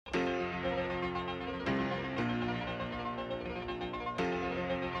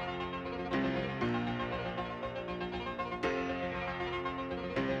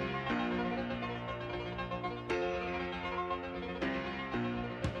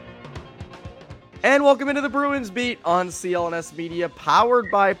And welcome into the Bruins Beat on CLNS Media, powered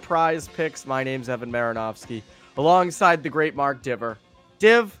by Prize Picks. My name's Evan Marinovsky, alongside the great Mark Divver.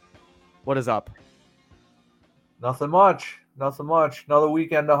 Div, what is up? Nothing much. Another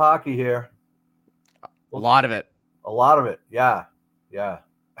weekend of hockey here. A lot of it. Yeah.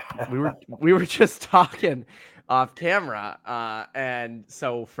 We were just talking off camera, and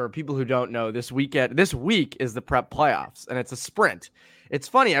so for people who don't know, this week is the prep playoffs, and it's a sprint. It's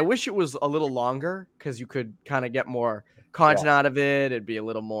funny. I wish it was a little longer because you could kind of get more content out of it. It'd be a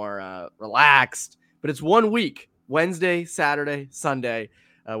little more relaxed. But it's 1 week: Wednesday, Saturday, Sunday.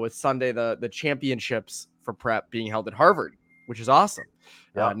 With Sunday the championships for prep being held at Harvard, which is awesome,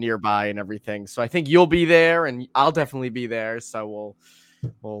 nearby and everything. So I think you'll be there, and I'll definitely be there. So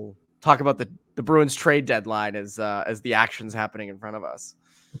we'll talk about the Bruins trade deadline as the action's happening in front of us.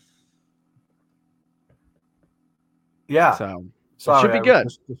 Yeah. So sorry, it should be good.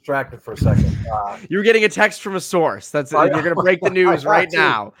 Was distracted for a second. You're getting a text from a source. You're going to break the news right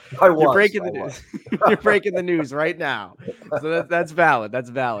now. You're breaking the news. You're breaking the news right now. So that's valid. That's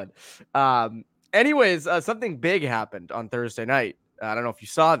valid. Anyways, something big happened on Thursday night. I don't know if you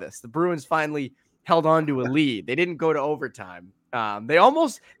saw this. The Bruins finally held on to a lead. They didn't go to overtime.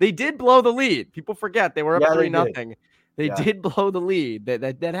 They did blow the lead. People forget they were up 3-0. They did blow the lead.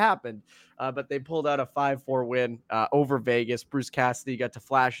 That happened. But they pulled out a 5-4 win over Vegas. Bruce Cassidy got to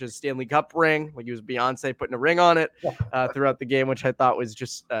flash his Stanley Cup ring, like he was Beyonce putting a ring on it throughout the game, which I thought was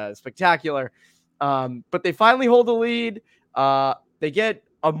just spectacular. But they finally hold the lead. They get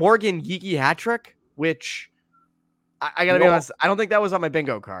a Morgan Geekie hat trick, which I got to be honest, I don't think that was on my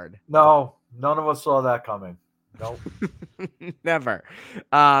bingo card. No, none of us saw that coming. Nope. Never.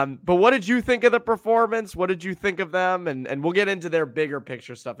 But what did you think of the performance? What did you think of them? And we'll get into their bigger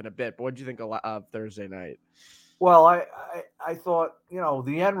picture stuff in a bit. But what did you think of Thursday night? Well, I thought,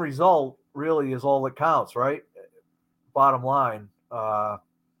 the end result really is all that counts, right? Bottom line.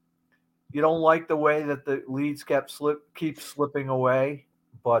 You don't like the way that the leads keep slipping away,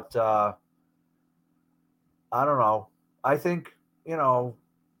 but I don't know. I think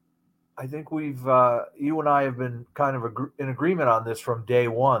we've you and I have been kind of in agreement on this from day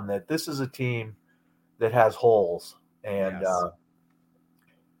one, that this is a team that has holes, and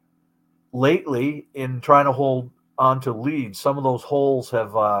lately in trying to hold on to leads, some of those holes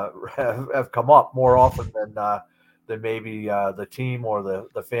have come up more often than maybe the team or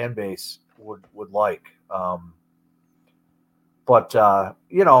the fan base would like. But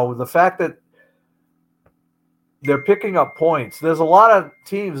the fact that they're picking up points. There's a lot of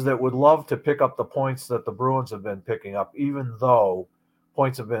teams that would love to pick up the points that the Bruins have been picking up, even though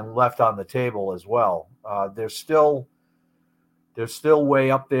points have been left on the table as well. They're still way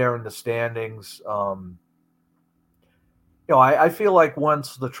up there in the standings. I feel like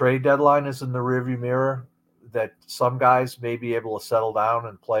once the trade deadline is in the rearview mirror, that some guys may be able to settle down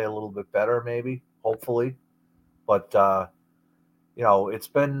and play a little bit better, maybe, hopefully. But it's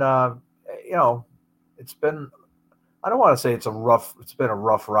been I don't want to say it's been a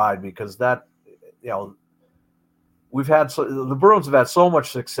rough ride, because that, the Bruins have had so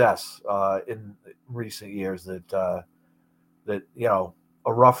much success in recent years that a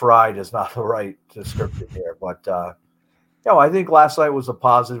rough ride is not the right description here. But I think last night was a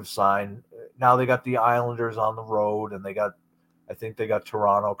positive sign. Now they got the Islanders on the road, and I think they got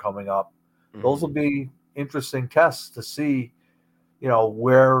Toronto coming up. Mm-hmm. Those will be interesting tests to see,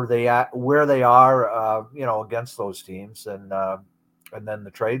 where they are, against those teams, and then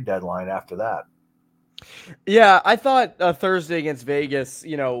the trade deadline after that. Yeah, I thought Thursday against Vegas,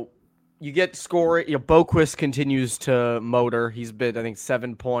 you get scoring. Boquist continues to motor. He's been, I think,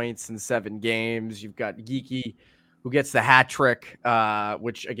 7 points in 7 games. You've got Geekie, who gets the hat trick,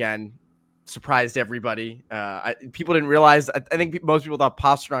 which again surprised everybody. People didn't realize. I think most people thought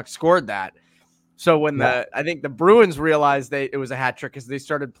Pastrnak scored that. So when I think the Bruins realized it was a hat trick, because they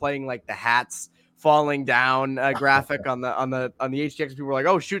started playing like the hats falling down graphic on the HTX. People were like,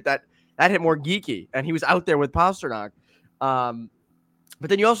 "Oh shoot, that hit more Geeky," and he was out there with Pastrnak. But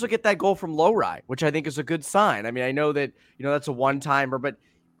then you also get that goal from Lowry, which I think is a good sign. I mean, I know that that's a one-timer, but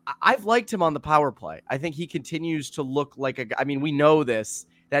I've liked him on the power play. I think he continues to look like we know this.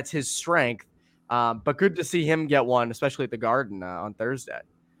 That's his strength. But good to see him get one, especially at the Garden on Thursday.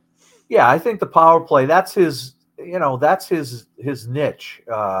 Yeah, I think the power play, that's his niche.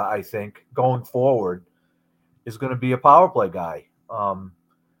 I think going forward is going to be a power play guy.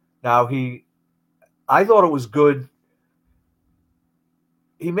 Now I thought it was good.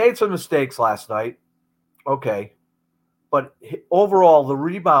 He made some mistakes last night. Okay. But overall, the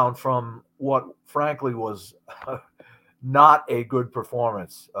rebound from what frankly was not a good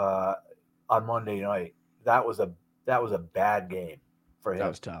performance on Monday night. That was a bad game for him. That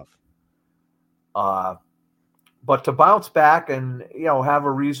was tough. But to bounce back and have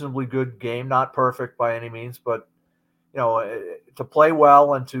a reasonably good game, not perfect by any means, but to play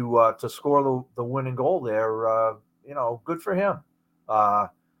well and to score the winning goal there, good for him. I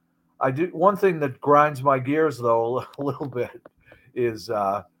do one thing that grinds my gears though a little bit is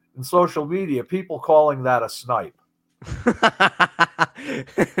in social media, people calling that a snipe.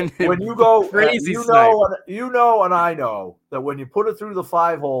 When you go, crazy and I know that when you put it through the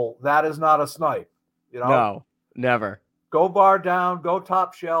 5-hole, that is not a snipe. No, never. Go bar down, go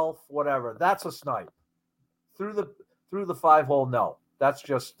top shelf, whatever. That's a snipe. Through the 5-hole, no. That's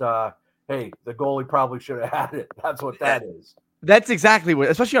just hey, the goalie probably should have had it. That's what that is. That's exactly what,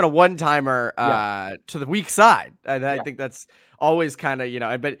 especially on a one-timer to the weak side. And I think that's always kind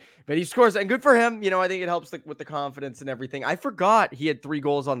of, but he scores, and good for him. I think it helps with the confidence and everything. I forgot he had 3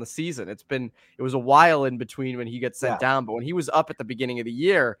 goals on the season. It was a while in between when he gets sent down, but when he was up at the beginning of the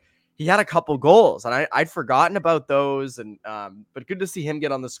year, he had a couple goals, and I'd forgotten about those. And but good to see him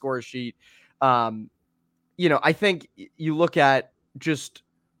get on the score sheet. I think you look at just,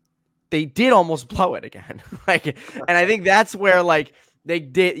 they did almost blow it again. And I think that's where they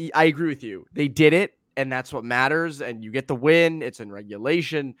did. I agree with you. They did it, and that's what matters. And you get the win. It's in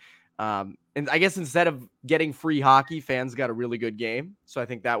regulation. And I guess instead of getting free hockey, fans got a really good game. So I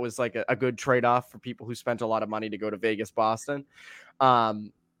think that was a good trade-off for people who spent a lot of money to go to Vegas, Boston.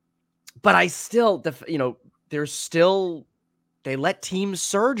 But I still, they let teams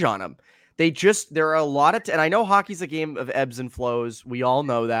surge on them. There are a lot of, and I know hockey's a game of ebbs and flows. We all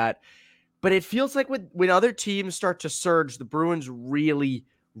know that. But it feels like when other teams start to surge, the Bruins really,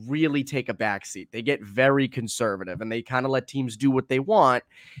 really take a backseat. They get very conservative, and they kind of let teams do what they want.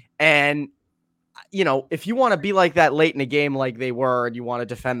 And, if you want to be like that late in a game like they were, and you want to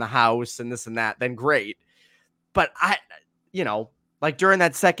defend the house and this and that, then great. But during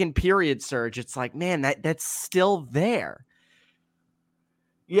that second period surge, it's like, man, that's still there.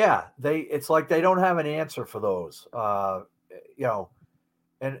 Yeah, it's like they don't have an answer for those.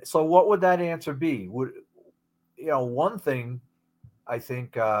 And so what would that answer be? One thing I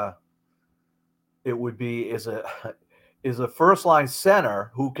think it would be is a first line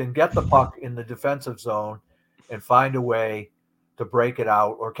center who can get the puck in the defensive zone and find a way to break it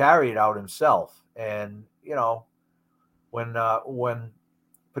out or carry it out himself. And when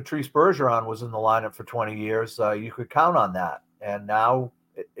Patrice Bergeron was in the lineup for 20 years, you could count on that. And now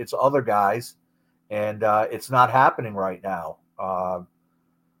it's other guys, and it's not happening right now.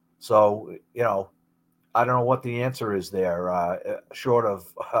 So, I don't know what the answer is there, short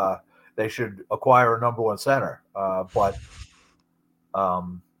of they should acquire a number 1 center. But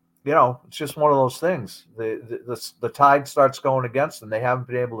it's just one of those things. The tide starts going against them. They haven't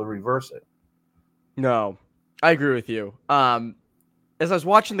been able to reverse it. No, I agree with you. As I was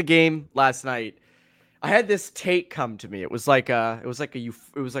watching the game last night, I had this take come to me. It was like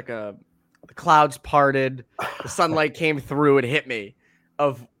the clouds parted, the sunlight came through, it hit me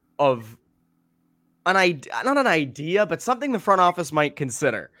of an idea, not an idea, but something the front office might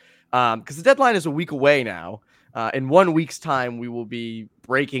consider. Because the deadline is a week away now. In 1 week's time, we will be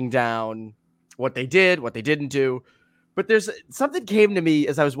breaking down what they did, what they didn't do. But there's something came to me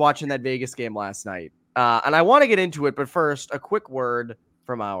as I was watching that Vegas game last night. And I want to get into it, but first, a quick word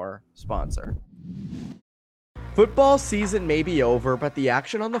from our sponsor. Football season may be over, but the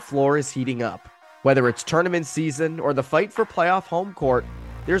action on the floor is heating up. Whether it's tournament season or the fight for playoff home court,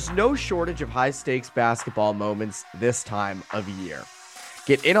 there's no shortage of high-stakes basketball moments this time of year.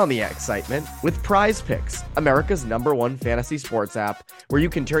 Get in on the excitement with Prize Picks, America's #1 fantasy sports app, where you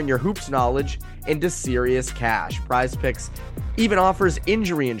can turn your hoops knowledge into serious cash. Prize Picks even offers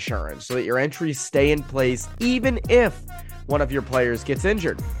injury insurance so that your entries stay in place even if one of your players gets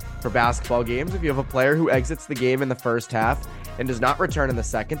injured. For basketball games, if you have a player who exits the game in the first half and does not return in the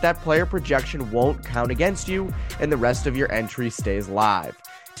second, that player projection won't count against you and the rest of your entry stays live.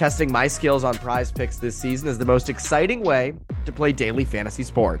 Testing my skills on Prize Picks this season is the most exciting way to play daily fantasy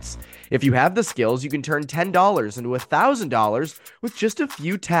sports. If you have the skills, you can turn $10 into $1,000 with just a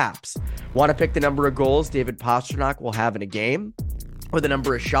few taps. Want to pick the number of goals David Pastrnak will have in a game? Or the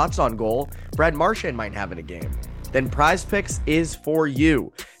number of shots on goal Brad Marchand might have in a game? Then Prize Picks is for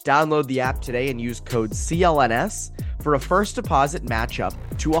you. Download the app today and use code CLNS for a first deposit match up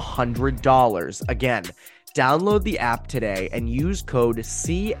to $100. Again, download the app today and use code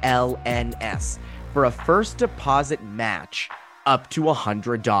CLNS for a first deposit match up to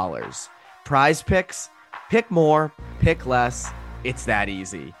 $100. Prize Picks, pick more, pick less. It's that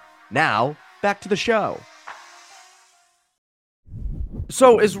easy. Now, back to the show.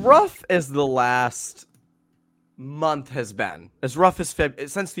 So as rough as the last month has been, as rough as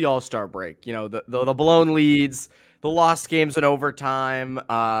since the All-Star break, the blown leads, the lost games in overtime,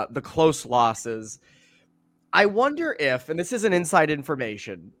 the close losses. I wonder if, and this isn't inside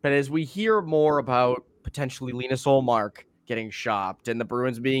information, but as we hear more about potentially Linus Olmark getting shopped and the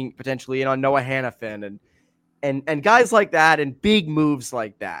Bruins being potentially in on Noah Hannafin and guys like that and big moves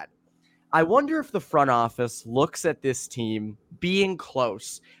like that, I wonder if the front office looks at this team being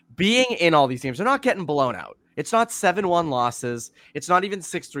close, being in all these games. They're not getting blown out. It's not 7-1 losses. It's not even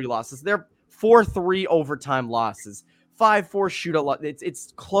 6-3 losses. They're 4-3 overtime losses, 5-4 shootout.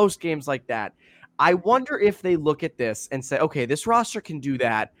 It's close games like that. I wonder if they look at this and say, okay, this roster can do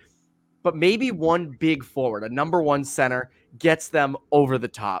that, but maybe one big forward, a number one center, gets them over the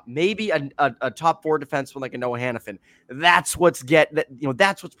top. Maybe a top four defenseman like a Noah Hannafin. That's what's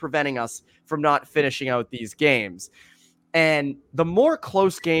that's what's preventing us from not finishing out these games. And the more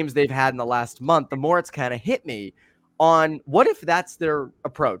close games they've had in the last month, the more it's kind of hit me on what if that's their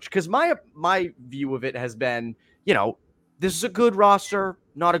approach? Because my view of it has been, this is a good roster,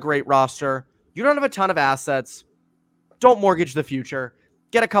 not a great roster. You don't have a ton of assets. Don't mortgage the future.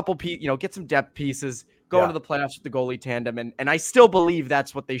 Get a couple, get some depth pieces. Go into the playoffs with the goalie tandem, and I still believe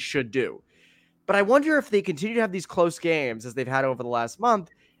that's what they should do. But I wonder if they continue to have these close games as they've had over the last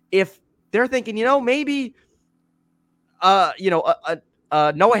month, if they're thinking, maybe, Noah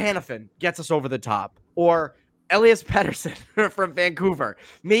Hannafin gets us over the top, or Elias Pettersson from Vancouver.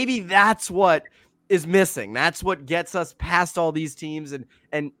 Maybe that's what is missing. That's what gets us past all these teams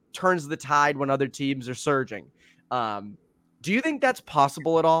and turns the tide when other teams are surging. Do you think that's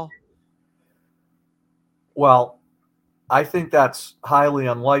possible at all? Well, I think that's highly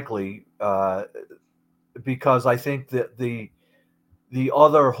unlikely because I think that the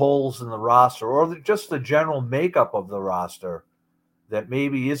other holes in the roster, or just the general makeup of the roster, that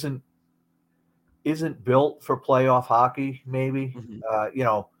maybe isn't built for playoff hockey. Maybe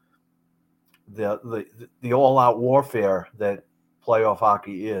the all out warfare that playoff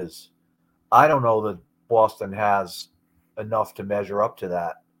hockey is. I don't know that Boston has enough to measure up to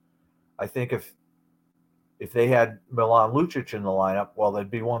that. I think if they had Milan Lucic in the lineup, well, they'd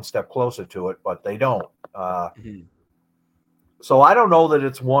be one step closer to it, but they don't. So I don't know that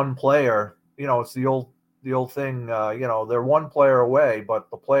it's one player. It's the old thing. They're one player away, but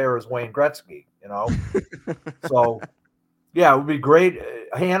the player is Wayne Gretzky. So yeah, it would be great.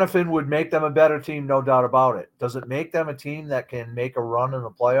 Hannafin would make them a better team, no doubt about it. Does it make them a team that can make a run in the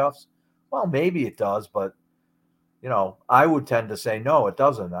playoffs? Well, maybe it does, but I would tend to say no, it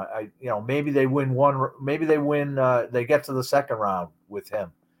doesn't. Maybe they win one. Maybe they win. They get to the second round with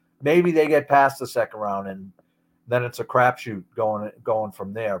him. Maybe they get past the second round, and then it's a crapshoot going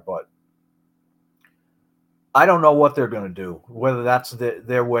from there. But I don't know what they're going to do. Whether that's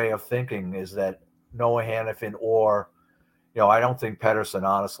their way of thinking is that Noah Hannafin, or I don't think Pettersson.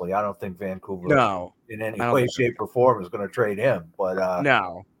 Honestly, I don't think Vancouver in any way, shape, or form is going to trade him. But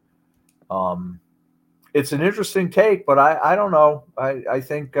no. It's an interesting take, but I don't know. I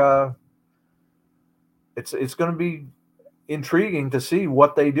think it's going to be intriguing to see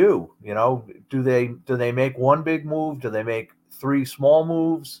what they do. Do they make one big move? Do they make three small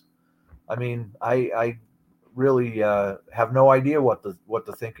moves? I mean, I really have no idea what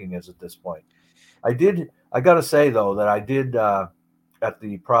the thinking is at this point. I got to say though that I did at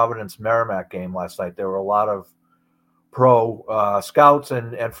the Providence Merrimack game last night. There were a lot of pro scouts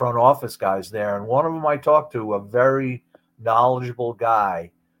and front office guys there, and one of them I talked to, a very knowledgeable guy,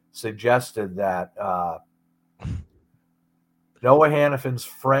 suggested that Noah Hannafin's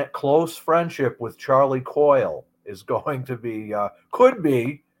close friendship with Charlie Coyle is going to be could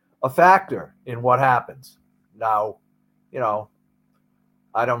be a factor in what happens. Now,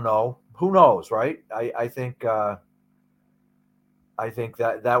 I don't know. Who knows, right? I think that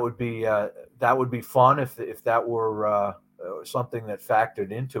would be fun if that were something that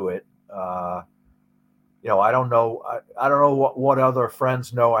factored into it. I don't know. I don't know what other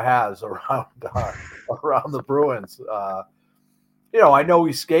friends Noah has around around the Bruins. I know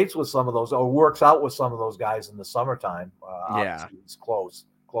he skates with some of those, or works out with some of those guys in the summertime. Obviously, it's close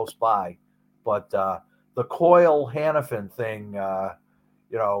by, but the Coyle Hannafin thing,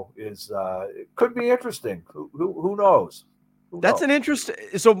 is it could be interesting. Who knows? That's an interesting.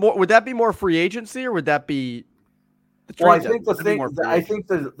 So, would that be more free agency, or would that be? Well, I think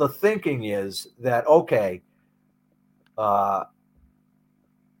the thinking is that okay,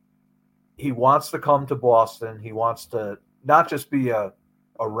 he wants to come to Boston. He wants to not just be a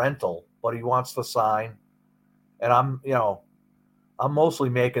rental, but he wants to sign. And I'm mostly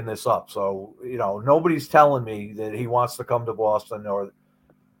making this up. So, nobody's telling me that he wants to come to Boston or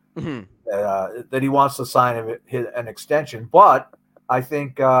that he wants to sign an extension. But I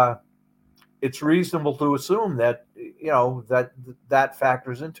think it's reasonable to assume that, that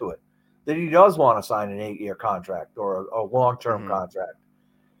factors into it, that he does want to sign an 8-year contract or a long-term contract.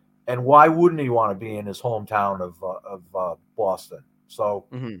 And why wouldn't he want to be in his hometown of Boston? So,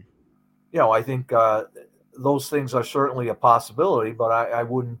 I think those things are certainly a possibility, but I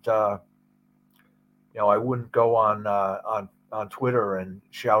wouldn't, I wouldn't go on Twitter and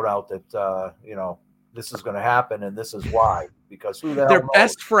shout out that, this is going to happen and this is why, because who the hell They're knows?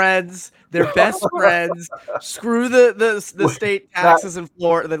 best friends. They're best friends. Screw the state taxes in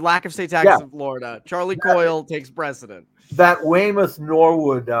Florida, the lack of state taxes in Florida. Charlie Coyle takes precedent. That Weymouth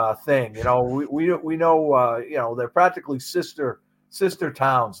Norwood thing, we know, they're practically sister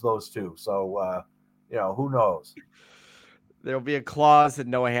towns, those two. So, who knows? There'll be a clause in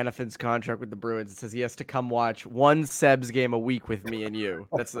Noah Hannifin's contract with the Bruins that says he has to come watch one Sebs game a week with me and you.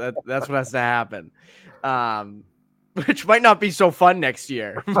 That's what has to happen. Which might not be so fun next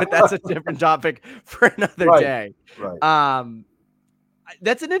year, but that's a different topic for another day. Right.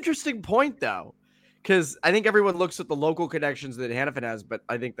 That's an interesting point, though, because I think everyone looks at the local connections that Hannifin has, but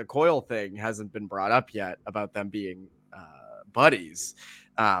I think the Coyle thing hasn't been brought up yet about them being buddies.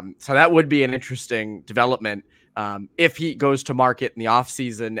 So that would be an interesting development. If he goes to market in the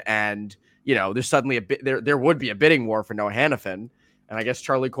offseason and, there's suddenly there would be a bidding war for Noah Hannifin. And I guess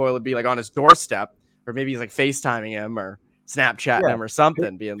Charlie Coyle would be like on his doorstep, or maybe he's like FaceTiming him or Snapchatting him or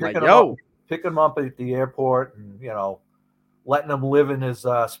something, being like, yo. Pick him up at the airport and, letting him live in his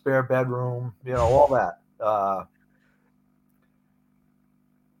spare bedroom, all that.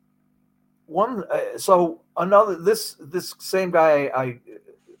 This same guy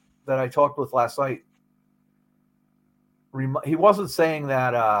that I talked with last night, he wasn't saying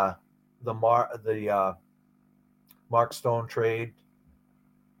that the Mark Stone trade,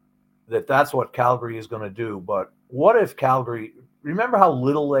 that's what Calgary is going to do. But what if Calgary, remember how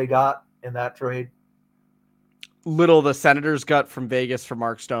little they got in that trade? Little the Senators got from Vegas for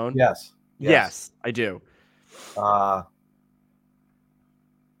Mark Stone? Yes, I do. What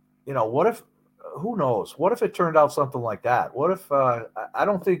if, who knows? What if it turned out something like that? What if, I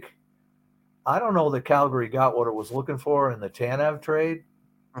don't know that Calgary got what it was looking for in the Tanev trade.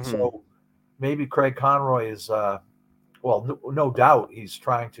 So maybe Craig Conroy is, no doubt he's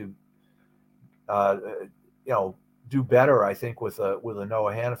trying to, do better, I think, with a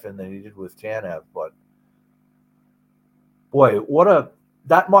Noah Hannifin than he did with Tanev. But boy,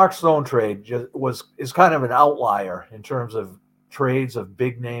 that Mark Stone trade is kind of an outlier in terms of trades of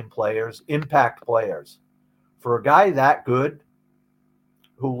big name players, impact players. For a guy that good,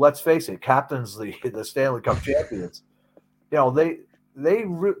 who, let's face it, captains the Stanley Cup champions, they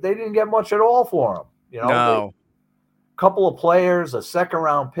didn't get much at all for him. No. Couple of players, a second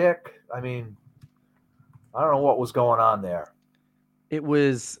round pick. I mean, I don't know what was going on there. It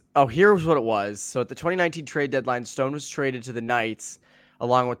was, here's what it was. So at the 2019 trade deadline, Stone was traded to the Knights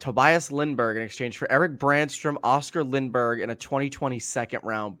along with Tobias Lindberg in exchange for Eric Brandstrom, Oscar Lindberg, and a 2020 second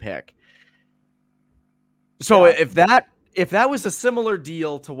round pick. So if that was a similar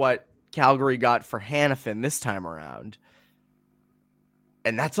deal to what Calgary got for Hannifin this time around,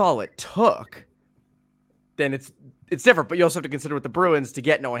 and that's all it took, then it's different. But you also have to consider with the Bruins, to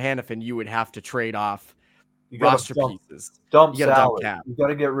get Noah Hannifin, you would have to trade off roster pieces. Dump salary. You got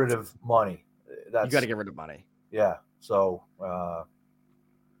to get rid of money. You got to get rid of money. Yeah. So,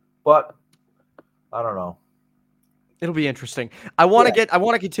 but I don't know. It'll be interesting. I want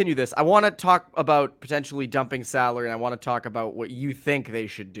to continue this. I want to talk about potentially dumping salary, and I want to talk about what you think they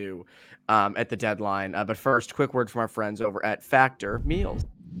should do at the deadline. But first, quick word from our friends over at Factor Meals.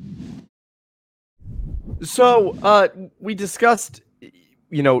 So we discussed,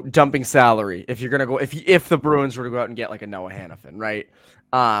 dumping salary. If you're gonna go, if the Bruins were to go out and get like a Noah Hannifin, right?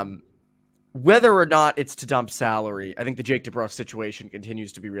 Whether or not it's to dump salary, I think the Jake DeBrusk situation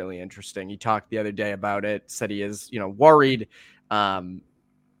continues to be really interesting. He talked the other day about it, said he is, worried.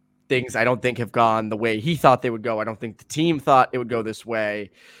 Things I don't think have gone the way he thought they would go. I don't think the team thought it would go this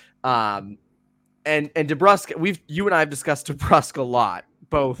way. And DeBrusk, you and I have discussed DeBrusk a lot,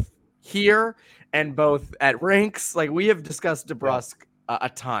 both here and both at rinks. Like, we have discussed DeBrusk a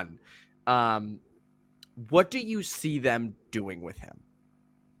ton. What do you see them doing with him?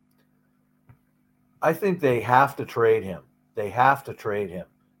 I think they have to trade him. They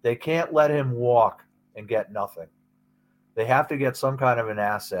can't let him walk and get nothing. They have to get some kind of an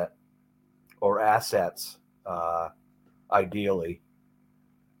asset or assets, ideally,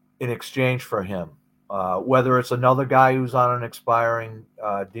 in exchange for him. Whether it's another guy who's on an expiring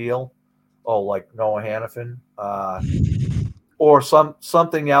deal, like Noah Hannafin, or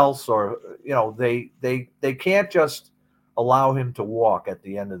something else, or they can't just allow him to walk at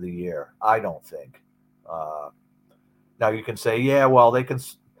the end of the year. I don't think. Now you can say, yeah, well, they can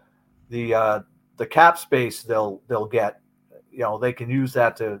the cap space they'll get, they can use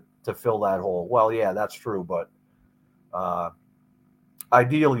that to fill that hole. Well, yeah, that's true, but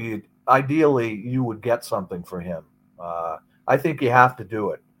ideally you would get something for him. I think you have to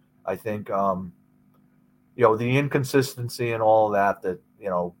do it. I think the inconsistency and all of that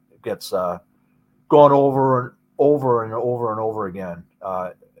gets gone over and over and over and over again.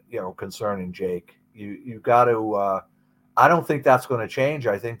 Concerning Jake, you got to. I don't think that's going to change.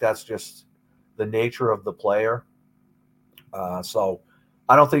 I think that's just the nature of the player. So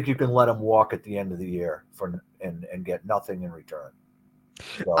I don't think you can let him walk at the end of the year and get nothing in return.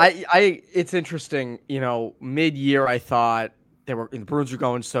 So, It's interesting. Mid-year, I thought the Bruins were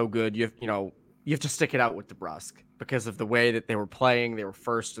going so good. You have to stick it out with DeBrusk because of the way that they were playing. They were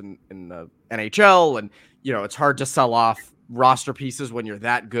first in the NHL, and it's hard to sell off roster pieces when you're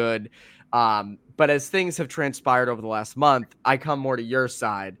that good. But as things have transpired over the last month, I come more to your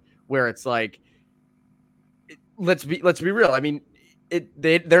side where it's like, let's be real. I mean,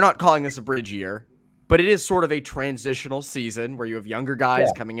 they're not calling this a bridge year, but it is sort of a transitional season where you have younger guys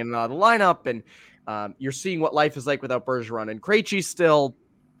coming in and out of the lineup, and you're seeing what life is like without Bergeron and Krejci still.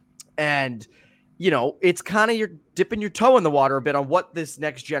 And, it's kind of you're dipping your toe in the water a bit on what this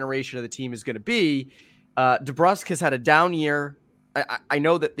next generation of the team is going to be. DeBrusk has had a down year. I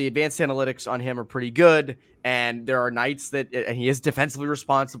know that the advanced analytics on him are pretty good, and there are nights that and he is defensively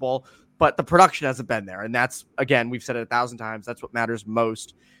responsible, but the production hasn't been there. And that's, again, we've said it 1,000 times, that's what matters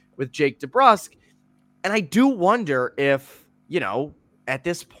most with Jake DeBrusk. And I do wonder if, at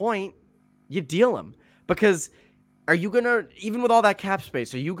this point, you deal him. Because are you going to, even with all that cap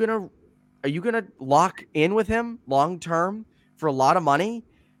space, are you going to lock in with him long-term for a lot of money?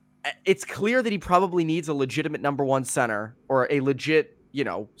 It's clear that he probably needs a legitimate number one center or a legit,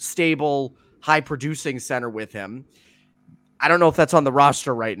 stable, high-producing center with him. I don't know if that's on the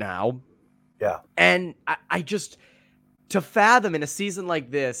roster right now. Yeah. And I just, to fathom in a season like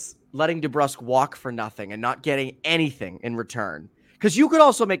this, letting DeBrusk walk for nothing and not getting anything in return. Because you could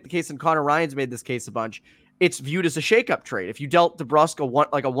also make the case, and Connor Ryan's made this case a bunch, it's viewed as a shakeup trade. If you dealt DeBrusk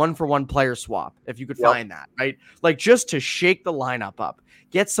a one-for-one player swap, if you could find that, right? Like, just to shake the lineup up.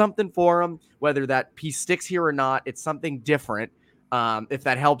 Get something for him, whether that piece sticks here or not. It's something different. If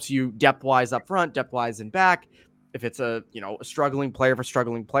that helps you depth-wise up front, depth-wise in back. If it's a struggling player for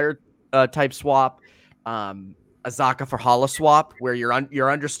struggling player type swap, a Zaka for Hala swap, where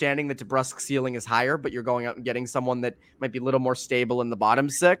you're understanding that DeBrusk's ceiling is higher, but you're going out and getting someone that might be a little more stable in the bottom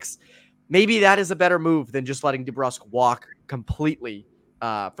six. Maybe that is a better move than just letting DeBrusk walk completely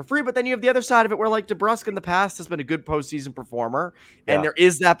for free. But then you have the other side of it where, like, DeBrusk in the past has been a good postseason performer, and there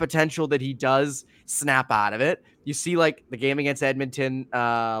is that potential that he does snap out of it. You see, like, the game against Edmonton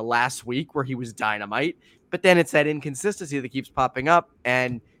last week where he was dynamite, but then it's that inconsistency that keeps popping up,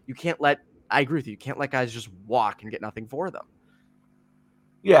 and you can't let – I agree with you. You can't let guys just walk and get nothing for them.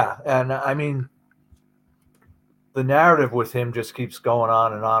 Yeah, and I mean – the narrative with him just keeps going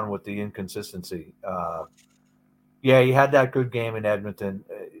on and on with the inconsistency. He had that good game in Edmonton.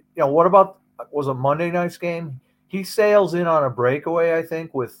 What about, was it Monday night's game? He sails in on a breakaway, I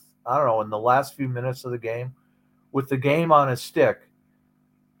think, with, I don't know, in the last few minutes of the game, with the game on his stick,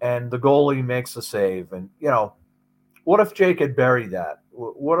 and the goalie makes the save. And, what if Jake had buried that?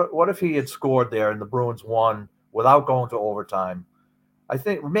 What if he had scored there and the Bruins won without going to overtime? I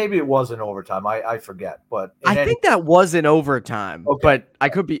think maybe it was in overtime. I forget, but I think that was in overtime. Okay. But I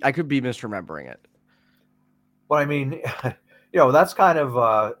could be misremembering it. But I mean, that's kind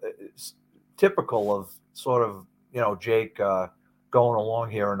of typical of sort of Jake going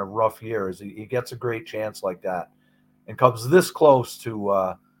along here in a rough year. Is he gets a great chance like that and comes this close to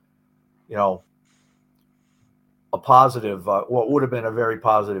a positive, what would have been a very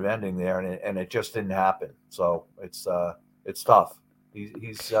positive ending there, and it just didn't happen. So it's tough.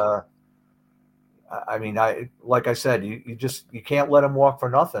 He's I mean, like I said, you can't let him walk for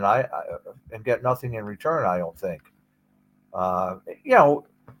nothing. And get nothing in return. I don't think.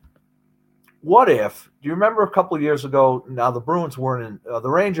 What if? Do you remember a couple of years ago? Now the Bruins weren't in. The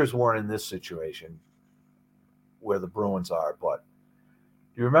Rangers weren't in this situation where the Bruins are. But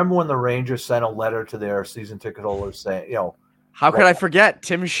do you remember when the Rangers sent a letter to their season ticket holders saying, how could I forget?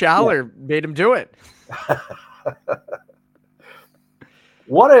 Tim Schaller made him do it.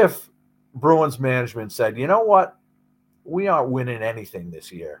 What if Bruins management said, you know what? We aren't winning anything this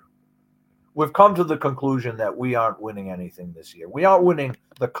year. we've come to the conclusion that we aren't winning anything this year. We aren't winning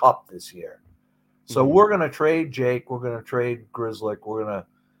the cup this year. So we're going to trade Jake. We're going to trade Grizzly. We're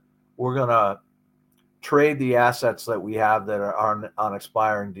going to trade the assets that we have that are on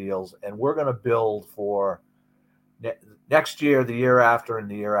expiring deals, and we're going to build for next year, the year after, and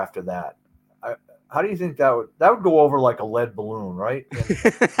the year after that. How do you think that would go over like a lead balloon, right?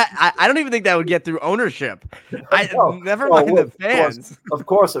 I don't even think that would get through ownership. Never no, mind the fans. Of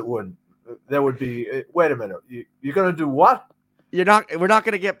course it wouldn't. There would be. Wait a minute. You're going to do what? We're not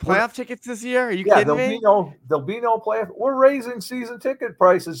going to get playoff tickets this year. Are you kidding me? There'll be no playoff. We're raising season ticket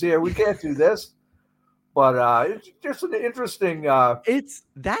prices here. We can't do this. But it's just an interesting.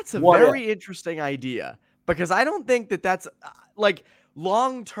 That's a very interesting idea, because I don't think that's like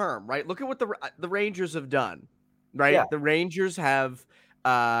long term, right? Look at what the Rangers have done, right? Yeah. The Rangers have,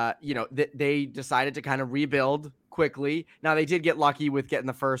 they decided to kind of rebuild quickly. Now they did get lucky with getting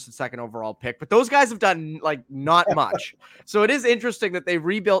the first and second overall pick, but those guys have done like not much. So it is interesting that they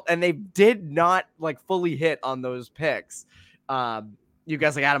rebuilt and they did not like fully hit on those picks. You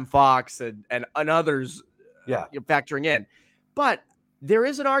guys like Adam Fox and others, factoring in. But there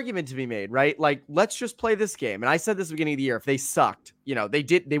is an argument to be made, right? Like, let's just play this game. And I said this at the beginning of the year, if they sucked,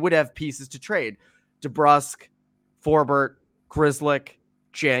 they would have pieces to trade. DeBrusk, Forbert, Grzelcyk,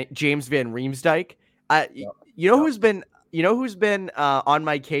 James Van Riemsdyk. Who's been on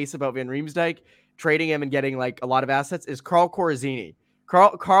my case about Van Riemsdyk trading him and getting like a lot of assets is Carl Corazzini.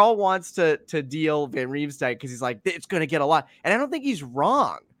 Carl wants to deal Van Riemsdyk because he's like, it's going to get a lot. And I don't think he's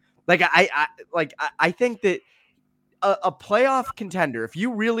wrong. Like, I think that a playoff contender, if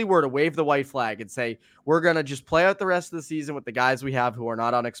you really were to wave the white flag and say, we're going to just play out the rest of the season with the guys we have who are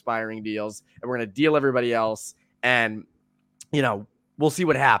not on expiring deals, and we're going to deal everybody else, and, we'll see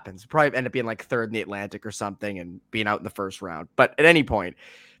what happens. Probably end up being like third in the Atlantic or something and being out in the first round. But at any point,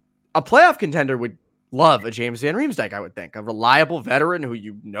 a playoff contender would love a James Van Riemsdyk, I would think. A reliable veteran who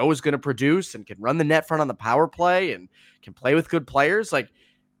is going to produce and can run the net front on the power play and can play with good players. Like,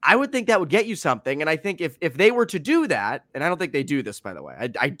 I would think that would get you something. And I think if they were to do that, and I don't think they do this, by the way,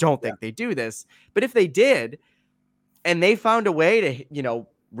 I don't think they do this, but if they did, and they found a way to,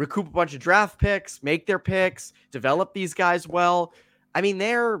 recoup a bunch of draft picks, make their picks, develop these guys well, I mean,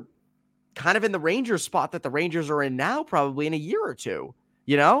 they're kind of in the Rangers spot that the Rangers are in now, probably in a year or two,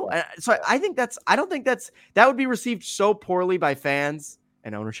 So I think that would be received so poorly by fans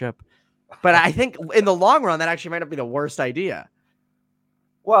and ownership. But I think in the long run, that actually might not be the worst idea.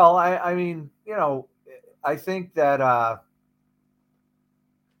 Well, I mean, I think that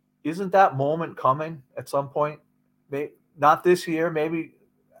isn't that moment coming at some point? Maybe not this year, maybe,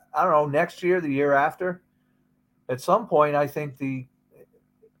 I don't know, next year, the year after. At some point, I think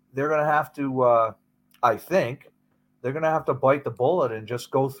they're going to have to, bite the bullet and just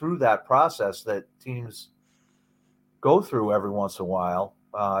go through that process that teams go through every once in a while.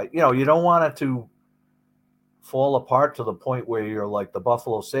 You don't want it to fall apart to the point where you're like the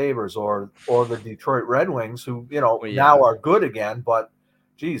Buffalo Sabres or the Detroit Red Wings, who, now are good again, but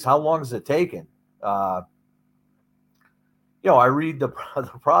geez, how long is it taking? I read the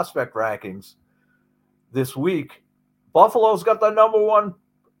prospect rankings this week. Buffalo's got the number one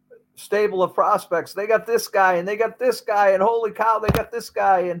stable of prospects. They got this guy and they got this guy, and holy cow, they got this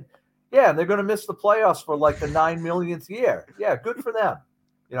guy. And and they're going to miss the playoffs for like the 9 millionth year. Yeah. Good for them.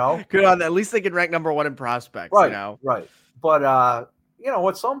 Good on that. At least they can rank number one in prospects, right. Right. But,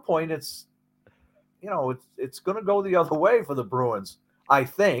 at some point it's going to go the other way for the Bruins, I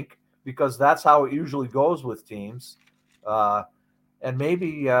think, because that's how it usually goes with teams. And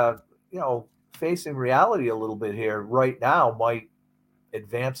maybe, facing reality a little bit here right now might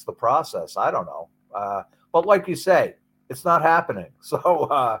advance the process. I don't know. But like you say, it's not happening.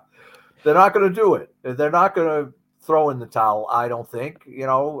 So they're not going to do it. They're not going to throw in the towel, I don't think,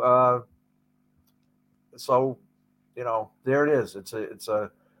 so, there it is. It's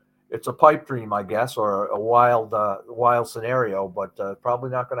a pipe dream, I guess, or a wild scenario, but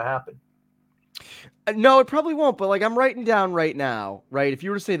probably not going to happen. No, it probably won't. But like I'm writing down right now, right? If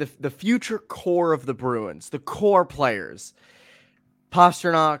you were to say the future core of the Bruins, the core players,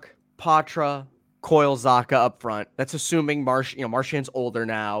 Pastrnak, Patra, Coyle, Zacha up front. That's assuming Marchand's older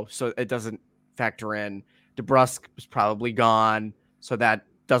now, so it doesn't factor in. DeBrusk is probably gone, so that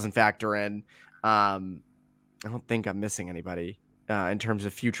doesn't factor in. I don't think I'm missing anybody in terms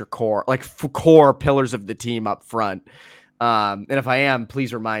of future core, like core pillars of the team up front. And if I am,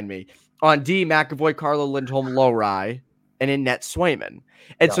 please remind me. On D, McAvoy, Carlo, Lindholm, Lowry, and in net Swayman.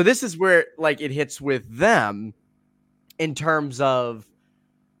 And so this is where like it hits with them in terms of,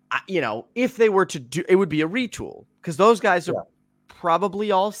 if they were to do, it would be a retool because those guys are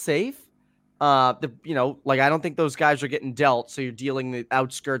probably all safe. I don't think those guys are getting dealt. So you're dealing the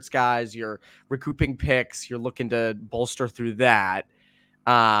outskirts guys. You're recouping picks. You're looking to bolster through that.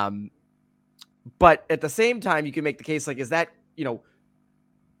 But at the same time, you can make the case like, is that,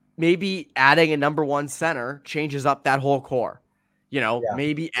 maybe adding a number one center changes up that whole core. Yeah.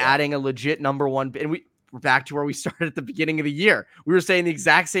 Maybe adding a legit number one. And we're back to where we started at the beginning of the year. We were saying the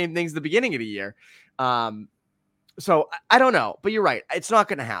exact same things at the beginning of the year. So I don't know, but you're right. It's not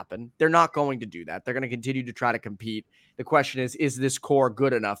going to happen. They're not going to do that. They're going to continue to try to compete. The question is this core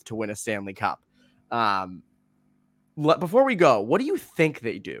good enough to win a Stanley Cup? Before we go, what do you think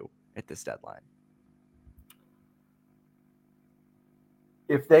they do at this deadline?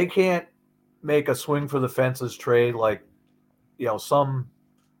 If they can't make a swing for the fences trade, like, some,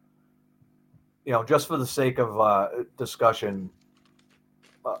 just for the sake of discussion,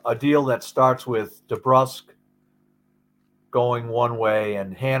 a deal that starts with DeBrusk going one way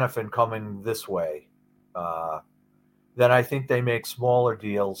and Hannafin coming this way, then I think they make smaller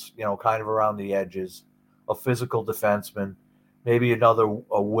deals, kind of around the edges, a physical defenseman, maybe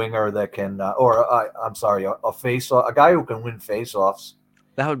a winger that can, a guy who can win faceoffs.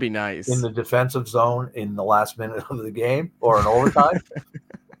 That would be nice. In the defensive zone in the last minute of the game or in overtime.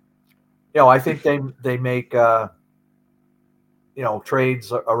 I think they make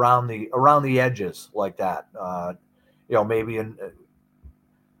trades around the edges like that. Maybe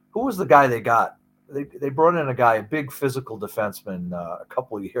who was the guy they got? They brought in a big physical defenseman a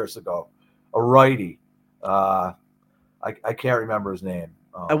couple of years ago, a righty. I can't remember his name.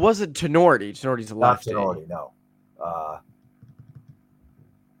 It wasn't Tenorti. Tenorti's a lefty. Not Tenorti, no.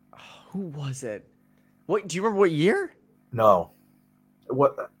 Who was it? What do you remember? What year? No.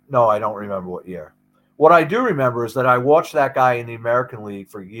 No, I don't remember what year. What I do remember is that I watched that guy in the American League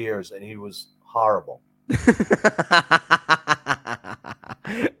for years, and he was horrible.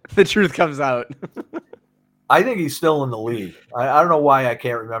 The truth comes out. I think he's still in the league. I don't know why I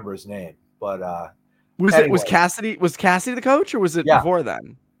can't remember his name, but was Cassidy the coach, or was it before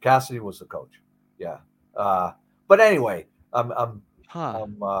then? Cassidy was the coach. Yeah. But anyway, I'm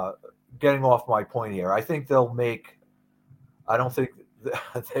getting off my point here. I think I don't think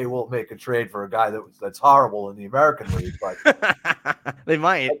they will make a trade for a guy that's horrible in the American League, but they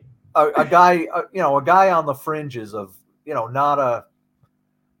might. A guy on the fringes of, not a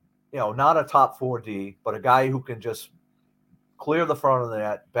top 4D, but a guy who can just clear the front of the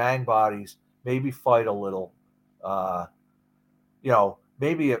net, bang bodies, maybe fight a little.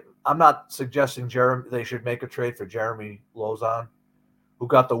 Maybe I'm not suggesting they should make a trade for Jeremy Lozon, who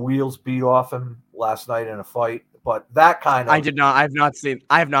got the wheels beat off him last night in a fight. But that kind of, I have not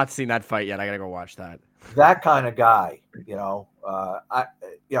seen that fight yet. I gotta go watch that. That kind of guy,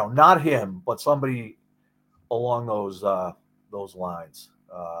 not him, but somebody along those lines.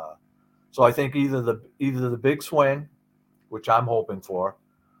 So I think either the big swing, which I'm hoping for,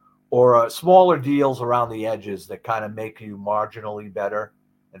 or smaller deals around the edges that kind of make you marginally better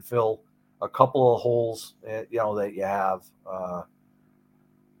and fill a couple of holes, that you have.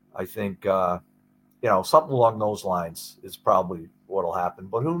 I think, something along those lines is probably what will happen.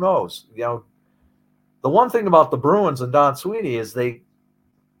 But who knows? The one thing about the Bruins and Don Sweeney is a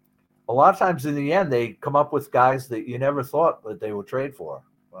lot of times in the end, they come up with guys that you never thought that they would trade for.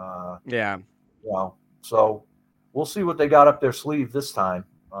 So we'll see what they got up their sleeve this time.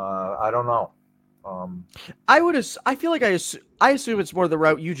 I don't know. I feel like I assume it's more the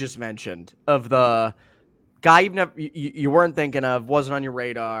route you just mentioned of the guy you weren't thinking of, wasn't on your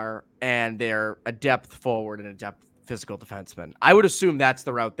radar, and they're a depth forward and a depth physical defenseman. I would assume that's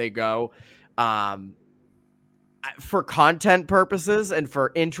the route they go. For content purposes and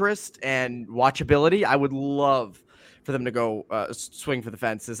for interest and watchability, I would love for them to go swing for the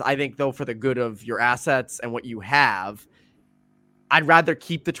fences. I think, though, for the good of your assets and what you have, I'd rather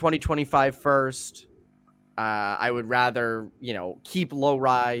keep the 2025 first. I would rather, keep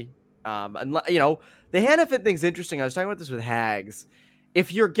Lowry. And, the Hannafin thing's interesting. I was talking about this with Hags.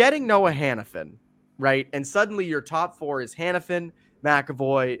 If you're getting Noah Hannafin, right, and suddenly your top four is Hannafin,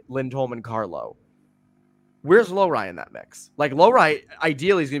 McAvoy, Lindholm, and Carlo, where's Lowry in that mix? Like, Lowry,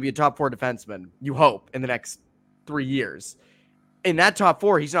 ideally, is going to be a top four defenseman, you hope, in the next 3 years. In that top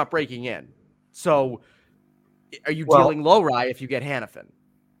four, he's not breaking in. So, are you dealing Lowry if you get Hannafin?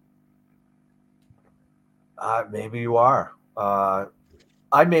 Maybe you are.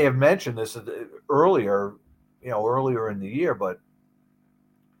 I may have mentioned this earlier in the year, but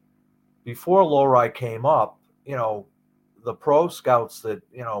before Lowry came up, the pro scouts that,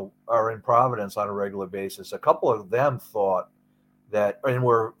 are in Providence on a regular basis, a couple of them thought that, and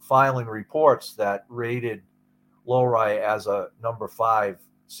were filing reports that rated Lowry as a number 5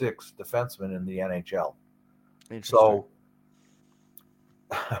 6 defensemen in the NHL. So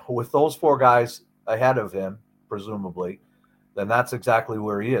with those 4 guys ahead of him, presumably, then that's exactly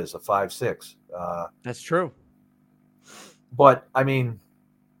where he is, a 5'6". That's true. But I mean,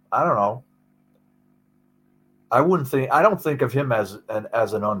 I don't know. I don't think of him as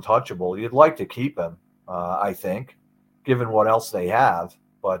an untouchable. You'd like to keep him, I think, given what else they have.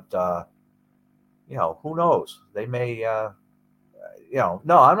 But who knows? They may. No,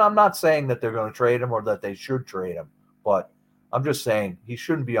 I'm not saying that they're going to trade him or that they should trade him, but I'm just saying he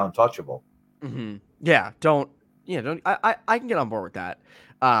shouldn't be untouchable. Mm-hmm. Yeah, don't. I can get on board with that.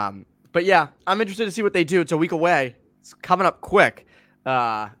 But yeah, I'm interested to see what they do. It's a week away. It's coming up quick.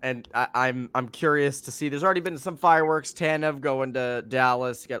 And I'm curious to see. There's already been some fireworks. Tanev going to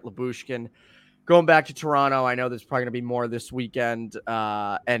Dallas. You got Lyubushkin going back to Toronto. I know there's probably going to be more this weekend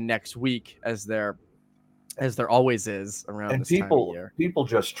and next week, as there always is around this time of year. People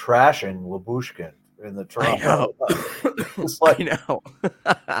just trashing Lyubushkin in the Toronto. It's like, I know.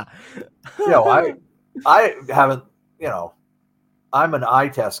 I haven't. I'm an eye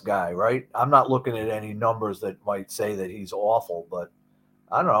test guy, right? I'm not looking at any numbers that might say that he's awful, but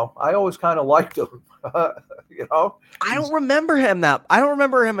I don't know. I always kind of liked him. I don't remember him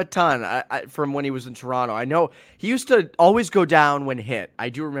a ton from when he was in Toronto. I know he used to always go down when hit. I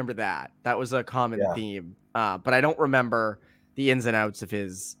do remember that. That was a common theme. But I don't remember the ins and outs of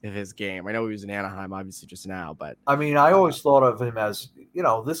his game. I know he was in Anaheim, obviously, just now. But I mean, I always thought of him as,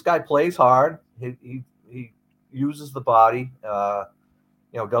 this guy plays hard. He uses the body.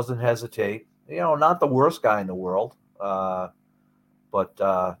 Doesn't hesitate. Not the worst guy in the world.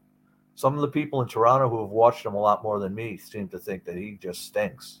 But some of the people in Toronto who have watched him a lot more than me seem to think that he just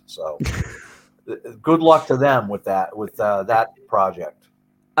stinks. So good luck to them with that project.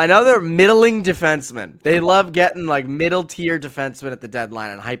 Another middling defenseman. They love getting like middle tier defensemen at the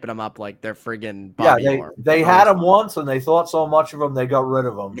deadline and hyping them up like they're friggin' Bobby Orr. They had him once and they thought so much of him they got rid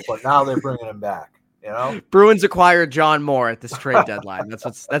of him, but now they're bringing him back. Bruins acquired John Moore at this trade deadline. That's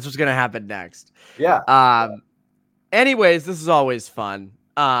what's gonna happen next. Yeah. Anyways, this is always fun.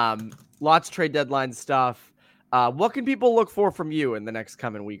 Lots of trade deadline stuff. What can people look for from you in the next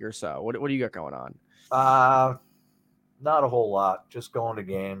coming week or so? What do you got going on? Not a whole lot. Just going to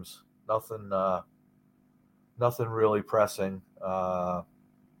games. Nothing really pressing. The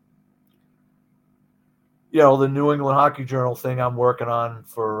New England Hockey Journal thing I'm working on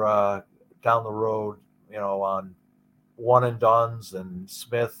for down the road, on one and dones and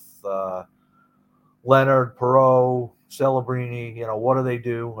Smith, Leonard, Perreault, Celebrini. What do they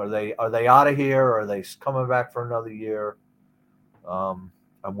do? Are they out of here? Or are they coming back for another year? I'm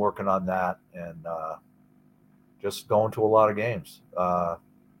working on that and just going to a lot of games.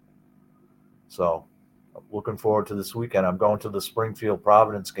 So I'm looking forward to this weekend. I'm going to the Springfield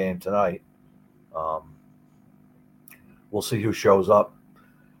Providence game tonight. We'll see who shows up.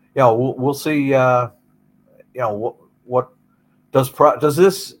 We'll see. What does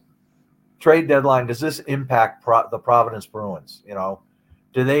this trade deadline? Does this impact the Providence Bruins?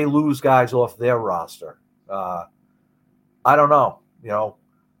 Do they lose guys off their roster? I don't know.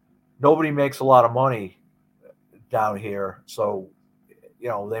 Nobody makes a lot of money down here, so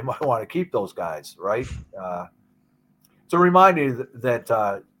they might want to keep those guys, right? It's a reminder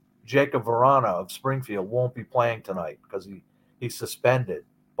that Jacob Verana of Springfield won't be playing tonight because he's suspended,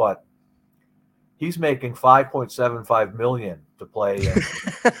 but he's making $5.75 million to play.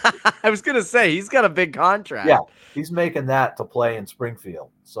 I was gonna say he's got a big contract. Yeah, he's making that to play in Springfield.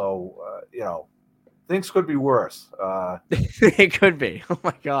 So things could be worse. It could be. Oh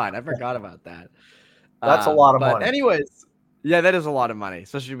my God, I forgot about that. That's a lot of money. Anyways, yeah, that is a lot of money,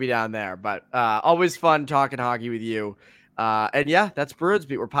 especially to be down there. But always fun talking hockey with you. And yeah, that's Bruins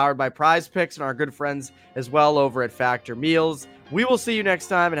Beat. We're powered by Prize Picks and our good friends as well over at Factor Meals. We will see you next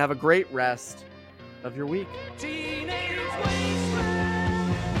time and have a great rest of your week. Teenage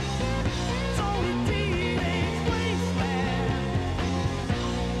Wasteland.